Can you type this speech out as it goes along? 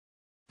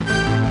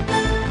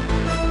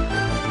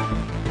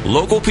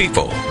Local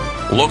people,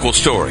 local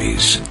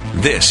stories.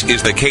 This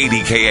is the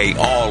KDKA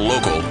All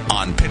Local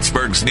on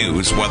Pittsburgh's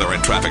news, weather,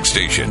 and traffic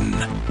station.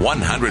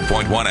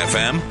 100.1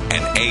 FM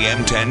and AM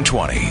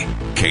 1020.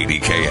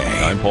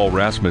 KDKA. I'm Paul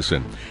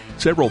Rasmussen.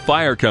 Several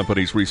fire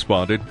companies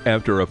responded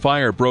after a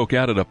fire broke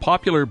out at a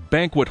popular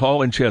banquet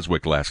hall in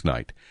Cheswick last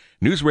night.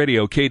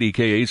 NewsRadio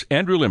KDKA's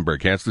Andrew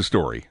Limberg has the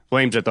story.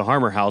 Flames at the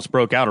Harmar House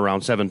broke out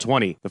around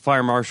 7:20. The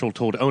fire marshal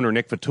told owner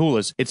Nick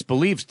Futules it's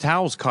believed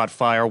towels caught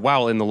fire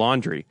while in the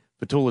laundry.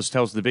 Futules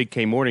tells the Big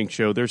K Morning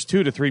Show there's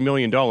 $2 to $3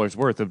 million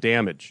worth of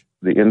damage.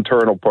 The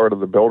internal part of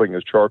the building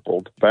is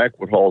charcoaled.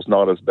 Banquet hall's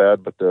not as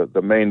bad, but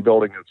the main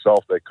building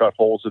itself, they cut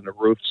holes in the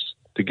roofs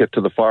to get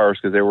to the fires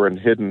because they were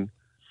hidden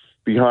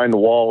behind the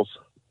walls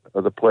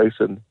of the place,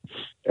 and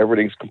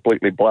everything's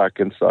completely black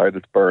inside.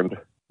 It's burned.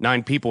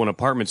 9 people in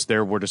apartments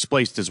there were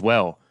displaced as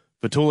well.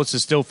 Futules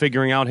is still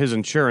figuring out his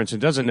insurance and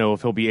doesn't know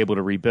if he'll be able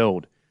to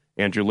rebuild.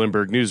 Andrew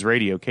Limberg, News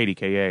Radio,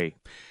 KDKA.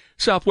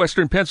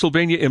 Southwestern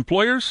Pennsylvania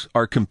employers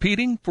are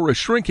competing for a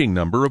shrinking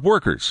number of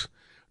workers.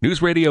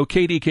 NewsRadio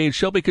KDK's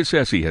Shelby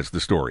Cassesi has the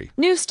story.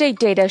 New state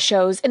data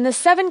shows in the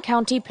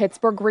 7-county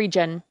Pittsburgh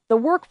region, the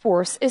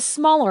workforce is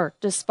smaller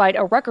despite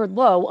a record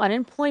low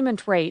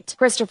unemployment rate.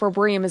 Christopher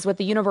Bream is with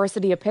the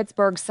University of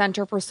Pittsburgh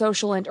Center for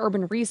Social and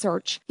Urban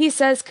Research. He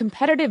says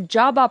competitive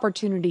job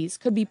opportunities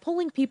could be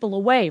pulling people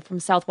away from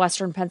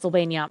southwestern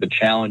Pennsylvania. The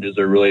challenges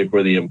are really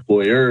for the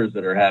employers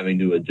that are having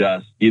to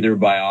adjust, either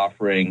by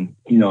offering,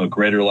 a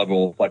greater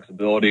level of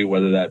flexibility,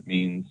 whether that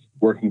means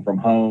working from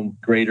home,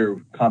 greater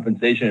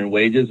compensation and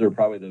wages are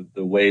probably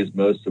the ways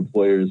most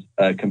employers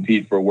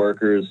compete for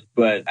workers.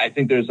 But I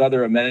think there's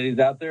other amenities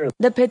out there.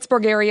 The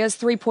Pittsburgh area's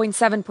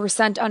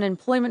 3.7%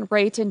 unemployment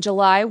rate in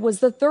July was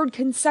the third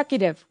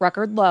consecutive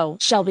record low.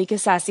 Shelby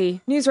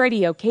Cassesi, News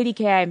Radio,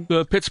 KDKA.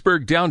 The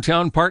Pittsburgh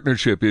Downtown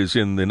Partnership is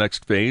in the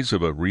next phase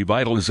of a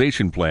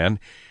revitalization plan.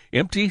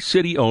 Empty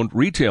city-owned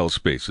retail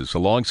spaces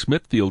along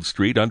Smithfield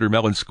Street under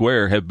Mellon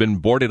Square have been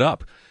boarded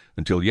up.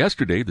 Until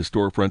yesterday, the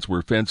storefronts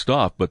were fenced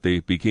off, but they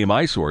became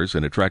eyesores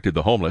and attracted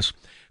the homeless.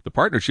 The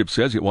partnership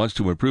says it wants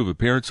to improve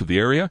appearance of the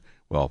area,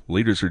 while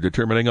leaders are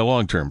determining a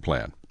long-term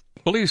plan.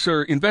 Police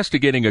are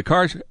investigating a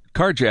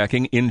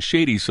carjacking in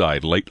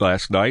Shadyside late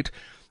last night.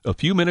 A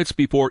few minutes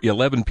before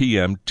 11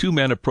 p.m., 2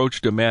 men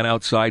approached a man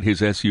outside his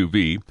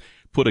SUV,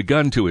 put a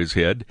gun to his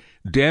head,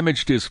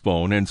 damaged his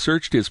phone, and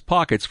searched his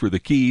pockets for the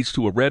keys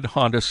to a red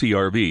Honda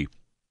CR-V.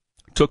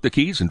 Took the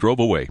keys and drove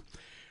away.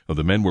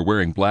 The men were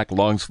wearing black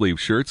long-sleeve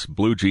shirts,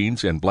 blue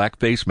jeans, and black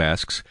face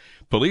masks.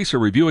 Police are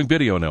reviewing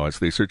video now as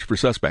they search for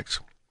suspects.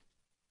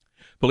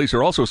 Police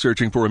are also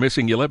searching for a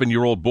missing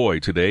 11-year-old boy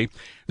today.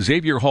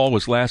 Xavier Hall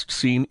was last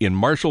seen in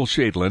Marshall,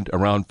 Shadeland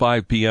around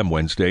 5 p.m.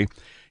 Wednesday.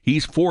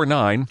 He's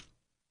 4'9",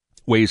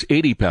 weighs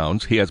 80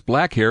 pounds. He has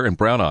black hair and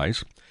brown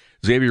eyes.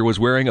 Xavier was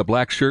wearing a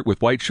black shirt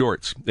with white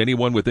shorts.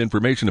 Anyone with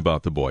information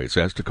about the boy is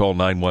asked to call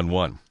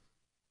 911.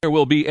 There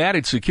will be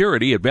added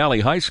security at Valley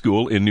High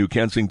School in New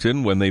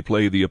Kensington when they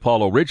play the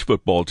Apollo Ridge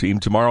football team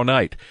tomorrow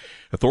night.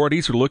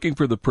 Authorities are looking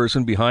for the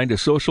person behind a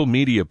social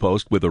media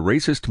post with a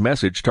racist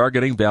message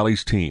targeting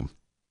Valley's team.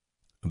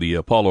 The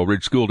Apollo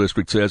Ridge School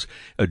District says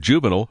a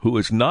juvenile who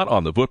is not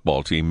on the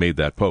football team made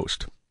that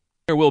post.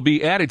 There will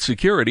be added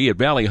security at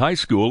Valley High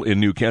School in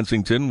New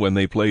Kensington when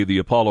they play the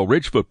Apollo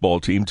Ridge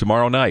football team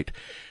tomorrow night.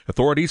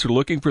 Authorities are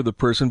looking for the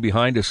person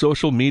behind a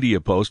social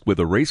media post with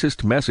a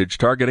racist message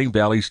targeting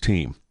Valley's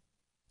team.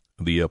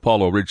 The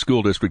Apollo Ridge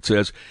School District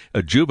says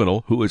a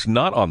juvenile who is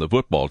not on the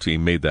football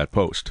team made that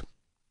post.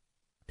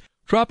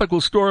 Tropical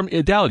storm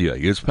Idalia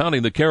is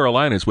pounding the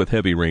Carolinas with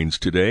heavy rains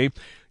today.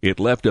 It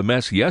left a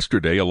mess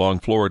yesterday along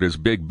Florida's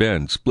Big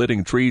Bend,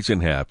 splitting trees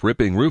in half,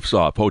 ripping roofs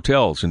off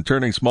hotels, and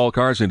turning small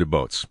cars into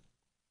boats.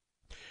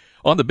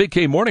 On the Big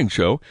K Morning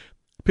Show,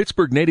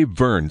 Pittsburgh native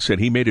Vern said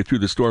he made it through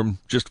the storm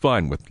just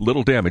fine with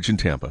little damage in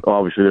Tampa.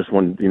 Obviously, this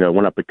one,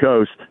 went up the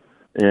coast,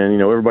 and,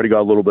 everybody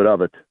got a little bit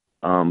of it.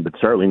 But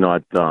certainly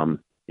not,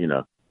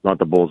 not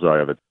the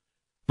bullseye of it.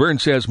 Vern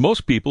says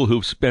most people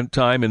who've spent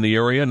time in the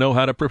area know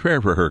how to prepare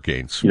for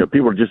hurricanes.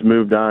 People are just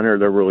moved down here.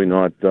 They're really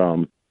not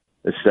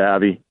as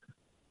savvy,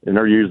 and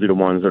they're usually the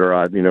ones that are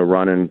out,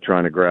 running,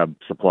 trying to grab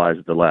supplies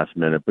at the last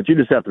minute. But you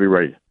just have to be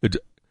ready.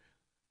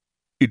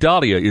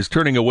 Idalia is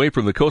turning away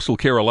from the coastal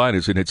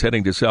Carolinas and it's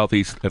heading to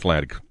southeast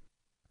Atlantic.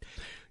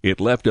 It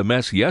left a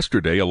mess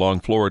yesterday along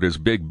Florida's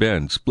Big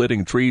Bend,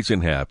 splitting trees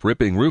in half,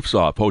 ripping roofs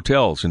off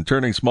hotels, and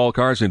turning small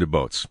cars into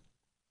boats.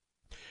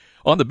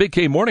 On the Big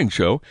K Morning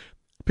Show,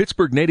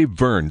 Pittsburgh native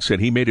Vern said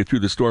he made it through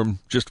the storm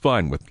just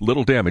fine with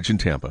little damage in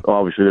Tampa.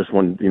 Obviously, this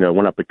one,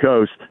 went up the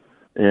coast,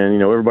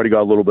 and, everybody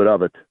got a little bit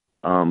of it,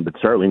 but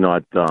certainly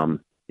not,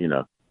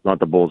 not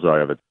the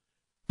bullseye of it.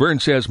 Vern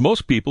says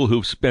most people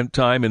who've spent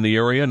time in the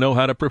area know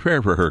how to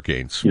prepare for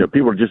hurricanes.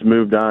 People are just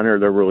moved down here.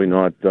 They're really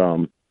not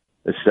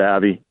as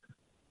savvy.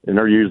 And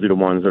they're usually the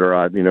ones that are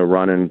out,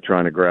 running,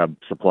 trying to grab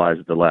supplies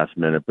at the last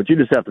minute. But you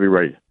just have to be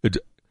ready.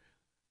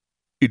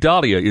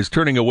 Idalia is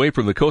turning away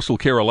from the coastal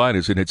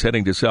Carolinas and it's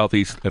heading to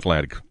southeast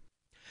Atlantic.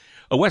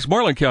 A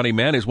Westmoreland County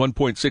man is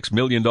 $1.6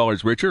 million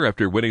richer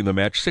after winning the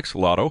Match 6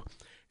 lotto.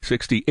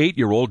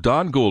 68-year-old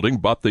Don Goulding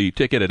bought the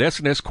ticket at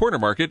S&S Corner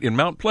Market in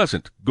Mount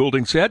Pleasant.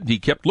 Goulding said he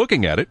kept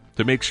looking at it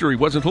to make sure he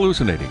wasn't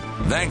hallucinating.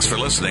 Thanks for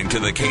listening to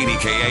the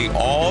KDKA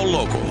All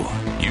Local.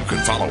 You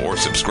can follow or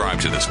subscribe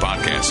to this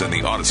podcast in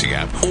the Odyssey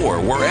app or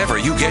wherever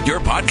you get your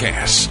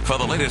podcasts. For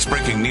the latest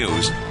breaking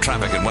news,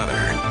 traffic, and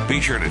weather,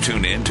 be sure to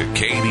tune in to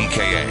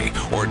KDKA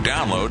or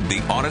download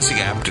the Odyssey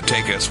app to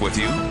take us with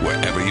you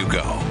wherever you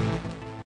go.